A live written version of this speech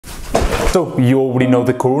So you already know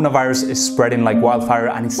the coronavirus is spreading like wildfire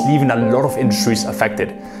and it's leaving a lot of industries affected.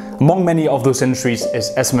 Among many of those industries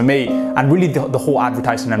is SMMA and really the whole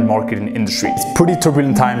advertising and marketing industry. It's pretty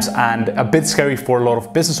turbulent times and a bit scary for a lot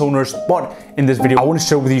of business owners, but in this video I want to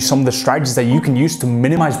share with you some of the strategies that you can use to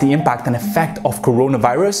minimize the impact and effect of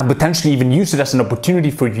coronavirus and potentially even use it as an opportunity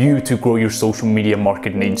for you to grow your social media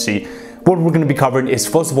marketing agency. What we're going to be covering is,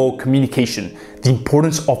 first of all, communication. The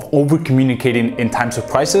importance of over-communicating in times of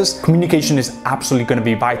crisis. Communication is absolutely going to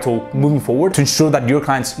be vital moving forward to ensure that your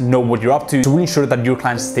clients know what you're up to really ensure that your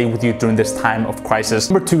clients stay with you during this time of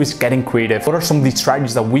crisis. Number two is getting creative. What are some of the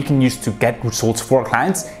strategies that we can use to get results for our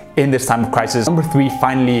clients in this time of crisis? Number three,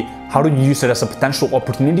 finally, how to use it as a potential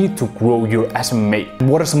opportunity to grow your SMMA.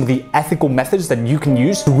 What are some of the ethical methods that you can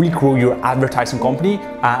use to really grow your advertising company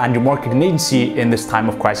and your marketing agency in this time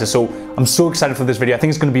of crisis? So I'm so excited for this video. I think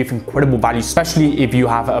it's going to be of incredible value, especially if you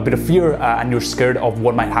have a bit of fear and you're scared of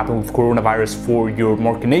what might happen with coronavirus for your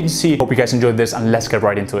marketing agency. Hope you guys enjoyed this and let's get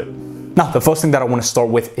right into it. Now, the first thing that I want to start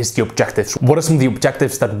with is the objectives. What are some of the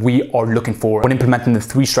objectives that we are looking for when implementing the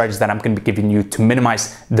three strategies that I'm going to be giving you to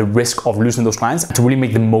minimize the risk of losing those clients and to really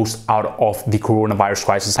make the most out of the coronavirus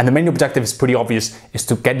crisis? And the main objective is pretty obvious, is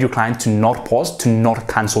to get your client to not pause, to not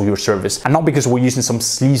cancel your service. And not because we're using some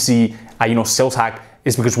sleazy, sales hack.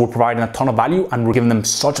 Is because we're providing a ton of value and we're giving them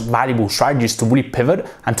such valuable strategies to really pivot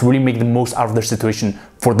and to really make the most out of their situation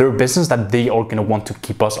for their business that they are going to want to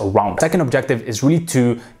keep us around. Second objective is really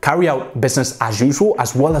to carry out business as usual,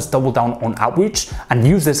 as well as double down on outreach and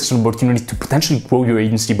use this as an opportunity to potentially grow your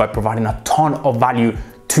agency by providing a ton of value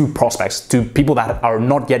to prospects, to people that are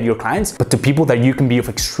not yet your clients, but to people that you can be of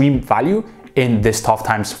extreme value in this tough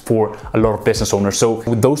times for a lot of business owners. So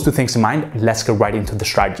with those two things in mind, let's get right into the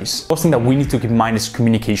strategies. First thing that we need to keep in mind is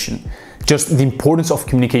communication. Just the importance of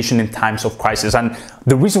communication in times of crisis. And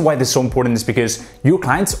the reason why this is so important is because your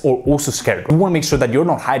clients are also scared. You want to make sure that you're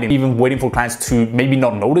not hiding, even waiting for clients to maybe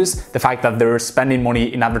not notice the fact that they're spending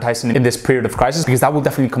money in advertising in this period of crisis, because that will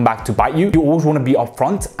definitely come back to bite you. You always want to be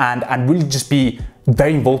upfront and really just be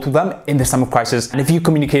very involved with them in this time of crisis. And if you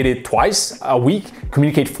communicate it twice a week,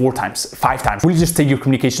 communicate 4 times, 5 times. Really just take your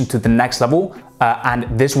communication to the next level and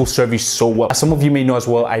this will serve you so well. As some of you may know as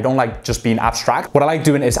well, I don't like just being abstract. What I like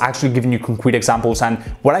doing is actually giving you concrete examples. And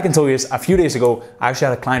what I can tell you is a few days ago, I actually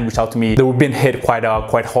had a client reach out to me. They were being hit quite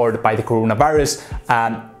hard by the coronavirus.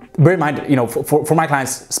 Bear in mind, for my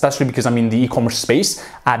clients, especially because I'm in the e-commerce space,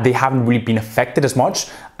 they haven't really been affected as much.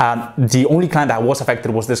 The only client that was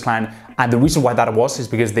affected was this client. And the reason why that was is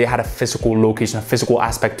because they had a physical location, a physical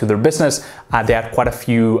aspect to their business. They had quite a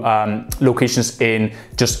few locations in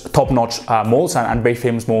just top-notch malls and very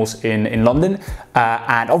famous malls in London.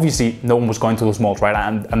 And obviously, no one was going to those malls, right?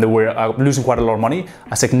 And they were losing quite a lot of money,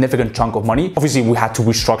 a significant chunk of money. Obviously, we had to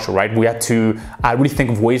restructure, right? We had to really think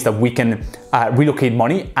of ways that we can relocate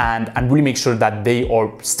money and really make sure that they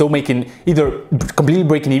are still making, either completely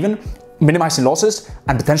breaking even, minimizing losses,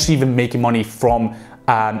 and potentially even making money from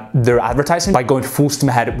their advertising by going full steam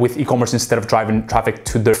ahead with e-commerce instead of driving traffic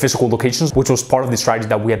to their physical locations, which was part of the strategy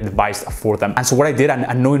that we had devised for them. And so what I did,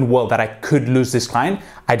 and knowing well that I could lose this client,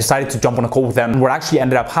 I decided to jump on a call with them. And what actually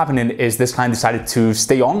ended up happening is this client decided to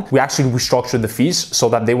stay on. We actually restructured the fees so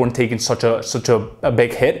that they weren't taking such a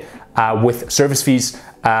big hit with service fees.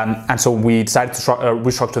 And so we decided to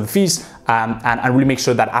restructure the fees and really make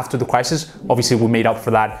sure that after the crisis, obviously we made up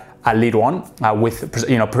for that later on with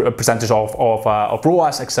a percentage of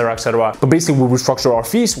ROAS, etc., etc. But basically, we restructure our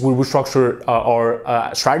fees, we restructure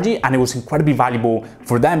our strategy, and it was incredibly valuable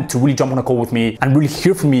for them to really jump on a call with me and really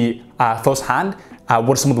hear from me firsthand what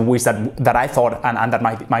are some of the ways that I thought and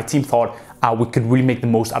that my team thought we could really make the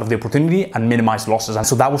most out of the opportunity and minimize losses. And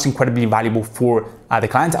so that was incredibly valuable for the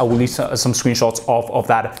client. I will leave some screenshots of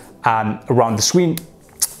that around the screen,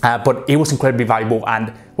 but it was incredibly valuable.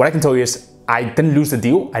 And what I can tell you is I didn't lose the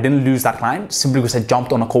deal. I didn't lose that client simply because I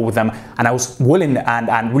jumped on a call with them and I was willing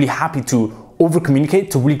and really happy to over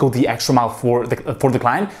communicate, to really go the extra mile for the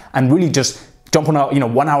client and really just jump on a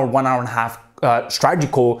 1 hour, 1 hour and a half strategy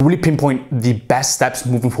call, really pinpoint the best steps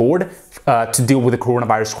moving forward to deal with the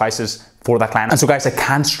coronavirus crisis for that client. And so guys, I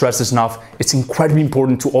can't stress this enough. It's incredibly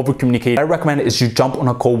important to over communicate. What I recommend is you jump on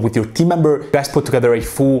a call with your team member. You guys put together a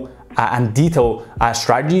full and detailed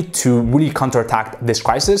strategy to really counterattack this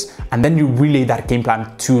crisis, and then you relay that game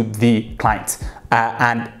plan to the client.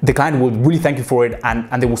 and the client will really thank you for it,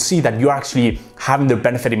 and they will see that you're actually having their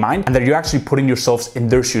benefit in mind and that you're actually putting yourselves in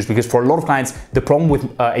their shoes. Because for a lot of clients, the problem with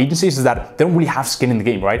agencies is that they don't really have skin in the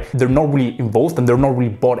game, right? They're not really involved and they're not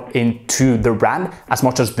really bought into their brand as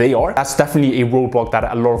much as they are. That's definitely a roadblock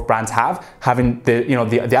that a lot of brands have, having the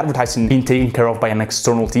advertising being taken care of by an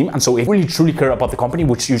external team. And so if you really truly care about the company,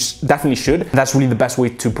 which you definitely should, and that's really the best way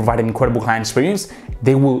to provide an incredible client experience,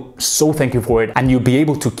 they will so thank you for it and you'll be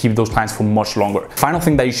able to keep those clients for much longer. Final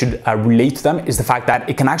thing that you should relate to them is the fact that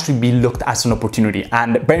it can actually be looked as an opportunity.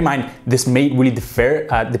 And bear in mind, this may really differ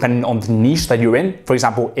depending on the niche that you're in. For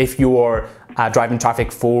example, if you are driving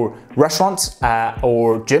traffic for restaurants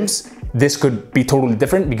or gyms, this could be totally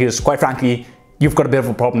different, because quite frankly, you've got a bit of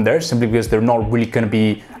a problem there, simply because they're not really going to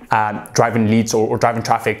be driving leads or driving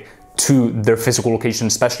traffic to their physical location,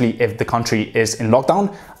 especially if the country is in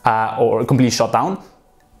lockdown or completely shut down.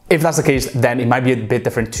 If that's the case, then it might be a bit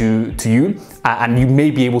different to you, and you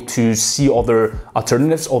may be able to see other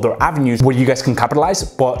alternatives, other avenues where you guys can capitalize.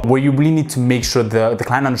 But where you really need to make sure the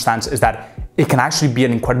client understands is that it can actually be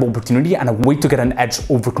an incredible opportunity and a way to get an edge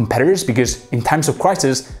over competitors, because in times of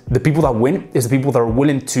crisis, the people that win is the people that are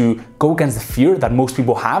willing to go against the fear that most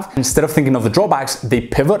people have. Instead of thinking of the drawbacks, they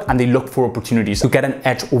pivot and they look for opportunities to get an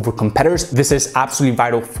edge over competitors. This is absolutely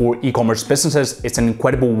vital for e-commerce businesses. It's an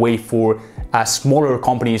incredible way for smaller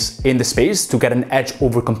companies in the space to get an edge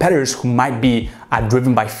over competitors who might be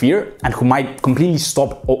driven by fear and who might completely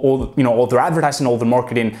stop all their advertising, all their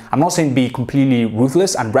marketing. I'm not saying be completely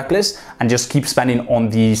ruthless and reckless and just keep spending on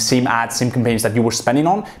the same ads, same campaigns that you were spending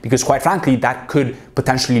on, because quite frankly, that could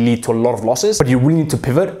potentially lead to a lot of losses. But you really need to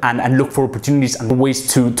pivot and look for opportunities and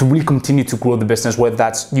ways to really continue to grow the business, whether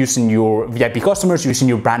that's using your VIP customers, using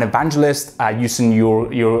your brand evangelist, using your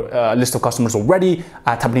list of customers already,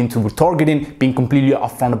 tapping into retargeting, being completely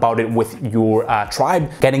upfront about it with your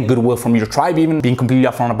tribe, getting goodwill from your tribe, even being completely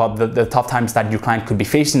upfront about the tough times that your client could be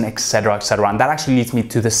facing, etc., etc. And that actually leads me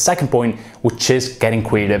to the second point, which is getting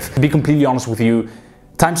creative. To be completely honest with you,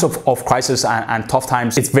 times of crisis and tough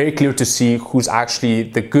times, it's very clear to see who's actually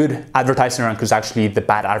the good advertiser and who's actually the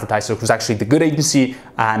bad advertiser, who's actually the good agency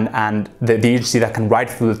and the agency that can ride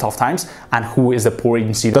through the tough times, and who is the poor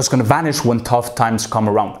agency that's going to vanish when tough times come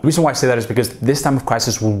around. The reason why I say that is because this time of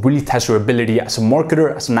crisis will really test your ability as a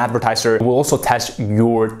marketer, as an advertiser. It will also test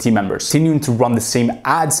your team members. Continuing to run the same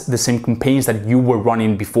ads, the same campaigns that you were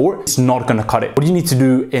running before, it's not going to cut it. What you need to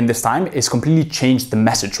do in this time is completely change the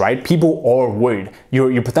message, right? People are worried.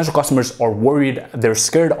 Your potential customers are worried, they're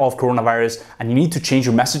scared of coronavirus, and you need to change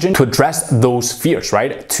your messaging to address those fears,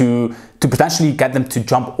 right? To potentially get them to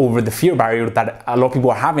jump over the fear barrier that a lot of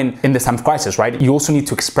people are having in this time of crisis, right? You also need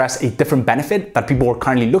to express a different benefit that people are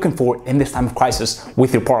currently looking for in this time of crisis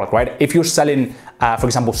with your product, right? If you're selling, for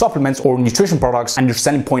example, supplements or nutrition products, and your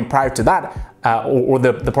selling point prior to that, or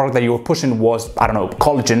the product that you were pushing was, I don't know,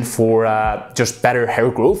 collagen for just better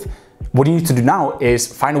hair growth, what you need to do now is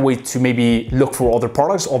find a way to maybe look for other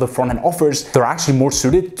products, other front-end offers that are actually more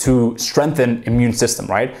suited to strengthen immune system,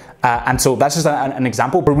 right? And so that's just an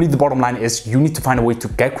example, but really the bottom line is you need to find a way to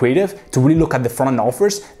get creative, to really look at the front-end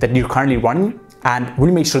offers that you're currently running, and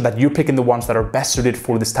really make sure that you're picking the ones that are best suited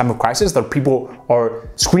for this time of crisis, that people are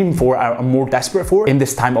screaming for, are more desperate for in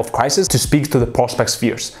this time of crisis, to speak to the prospects'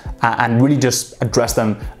 fears and really just address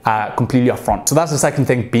them completely upfront. So that's the second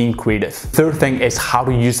thing, being creative. Third thing is how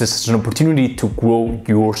to use this as an opportunity to grow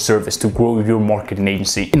your service, to grow your marketing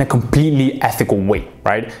agency in a completely ethical way,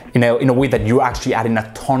 right? In a way that you're actually adding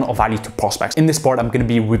a ton of value to prospects. In this part, I'm going to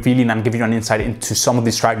be revealing and giving you an insight into some of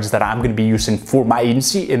the strategies that I'm going to be using for my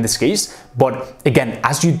agency in this case. But again,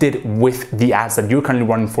 as you did with the ads that you're currently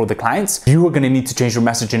running for the clients, you are going to need to change your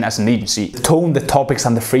messaging as an agency. The tone, the topics,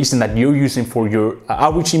 and the phrasing that you're using for your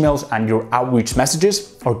outreach emails and your outreach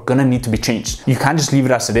messages are going to need to be changed. You can't just leave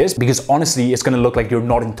it as it is, because honestly, it's going to look like you're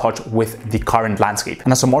not in touch with the current landscape.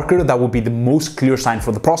 And as a marketer, that would be the most clear sign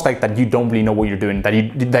for the prospect that you don't really know what you're doing, that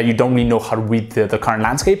you don't really know how to read the current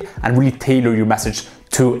landscape and really tailor your message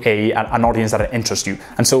to an audience that interests you.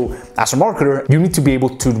 And so as a marketer, you need to be able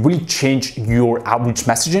to really change your outreach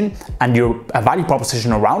messaging and your value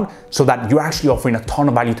proposition around so that you're actually offering a ton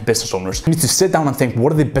of value to business owners. You need to sit down and think,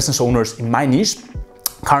 what are the business owners in my niche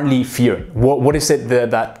currently fearing? What is it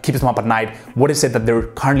that keeps them up at night? What is it that they're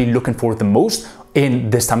currently looking for the most? in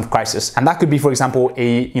this time of crisis. And that could be, for example,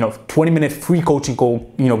 a 20-minute free coaching call,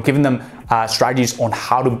 giving them strategies on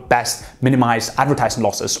how to best minimize advertising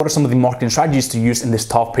losses. What are some of the marketing strategies to use in this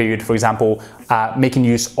tough period? For example, making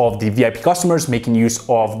use of the VIP customers, making use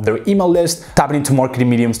of their email list, tapping into marketing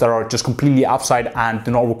mediums that are just completely outside and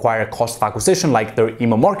do not require cost of acquisition, like their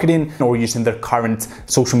email marketing, or using their current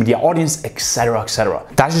social media audience, etc., etc.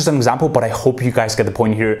 That's just an example, but I hope you guys get the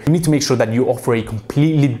point here. You need to make sure that you offer a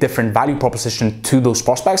completely different value proposition to those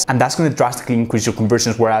prospects, and that's going to drastically increase your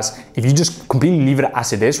conversions. Whereas if you just completely leave it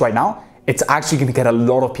as it is right now, it's actually going to get a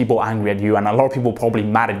lot of people angry at you, and a lot of people probably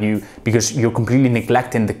mad at you because you're completely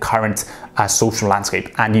neglecting the current social landscape,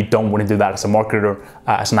 and you don't want to do that as a marketer,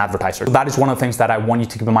 as an advertiser. So that is one of the things that I want you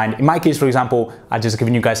to keep in mind. In my case, for example, I've just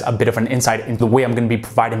given you guys a bit of an insight into the way I'm going to be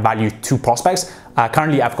providing value to prospects.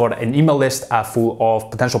 Currently, I've got an email list full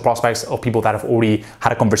of potential prospects, of people that I've already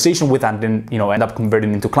had a conversation with and then end up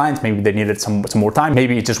converting into clients. Maybe they needed some more time.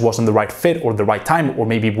 Maybe it just wasn't the right fit or the right time, or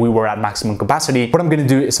maybe we were at maximum capacity. What I'm going to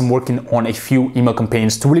do is I'm working on a few email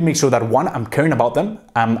campaigns to really make sure that, one, I'm caring about them.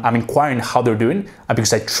 I'm inquiring how they're doing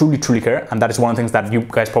because I truly care. And that is one of the things that you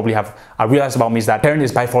guys probably have realized about me, is that caring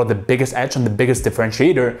is by far the biggest edge and the biggest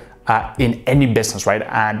differentiator in any business, right?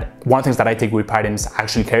 And one of the things that I take great pride in is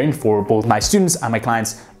actually caring for both my students and my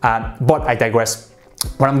clients. But I digress.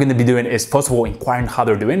 What I'm going to be doing is, first of all, inquiring how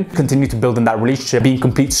they're doing, continue to build in that relationship, being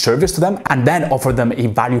complete service to them, and then offer them a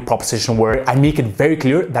value proposition where I make it very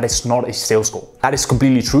clear that it's not a sales goal. That is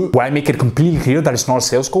completely true. Where I make it completely clear that it's not a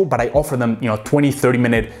sales goal, but I offer them,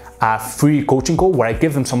 20-30-minute free coaching call where I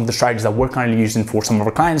give them some of the strategies that we're currently using for some of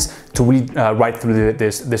our clients to really ride through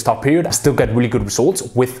this tough period and still get really good results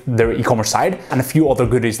with their e-commerce side, and a few other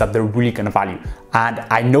goodies that they're really going to value. And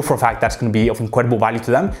I know for a fact that's going to be of incredible value to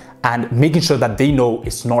them, and making sure that they know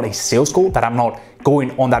it's not a sales goal, that I'm not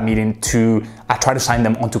going on that meeting to try to sign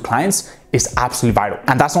them onto clients, is absolutely vital.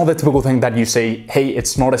 And that's not the typical thing that you say, hey,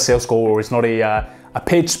 it's not a sales goal or it's not a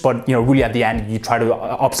pitch, but really at the end you try to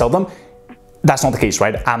upsell them. That's not the case,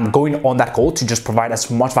 right? I'm going on that call to just provide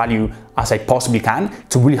as much value as I possibly can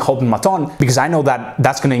to really help them a ton, because I know that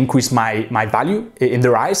that's going to increase my value in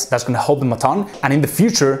their eyes. That's going to help them a ton. And in the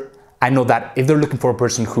future, I know that if they're looking for a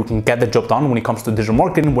person who can get the job done when it comes to digital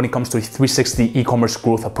marketing, when it comes to a 360 e-commerce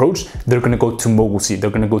growth approach, they're going to go to Mogulcy. They're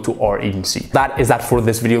going to go to our agency. That is that for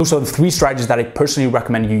this video. Those are the 3 strategies that I personally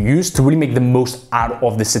recommend you use to really make the most out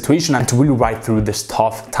of this situation and to really ride through this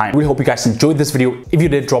tough time. Really hope you guys enjoyed this video. If you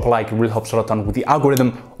did, drop a like. It really helps a ton with the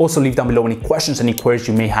algorithm. Also, leave down below any questions, any queries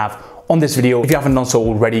you may have on this video. If you haven't done so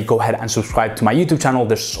already, go ahead and subscribe to my YouTube channel.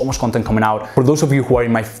 There's so much content coming out. For those of you who are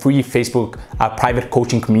in my free Facebook private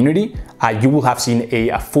coaching community, you will have seen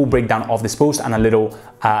a full breakdown of this post and a little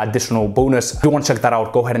additional bonus. If you want to check that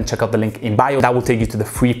out, go ahead and check out the link in bio. That will take you to the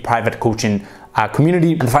free private coaching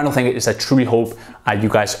community. And the final thing is, I truly hope you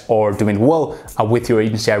guys are doing well with your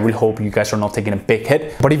agency. I really hope you guys are not taking a big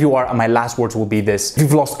hit. But if you are, my last words will be this: if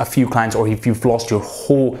you've lost a few clients or if you've lost your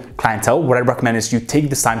whole clientele, what I recommend is you take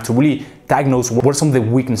this time to really diagnose what are some of the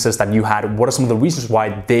weaknesses that you had, what are some of the reasons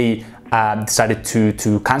why they decided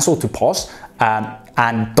to cancel, to pause,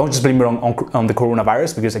 and don't just blame it on the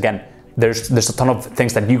coronavirus, because again, there's a ton of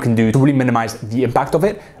things that you can do to really minimize the impact of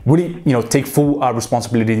it. Really, take full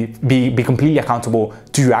responsibility, be completely accountable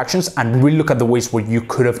to your actions, and really look at the ways where you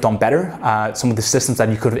could have done better, some of the systems that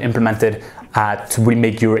you could have implemented to really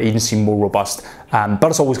make your agency more robust. But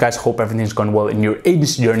as always, guys, hope everything's going well in your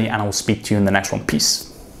agency journey, and I will speak to you in the next one. Peace.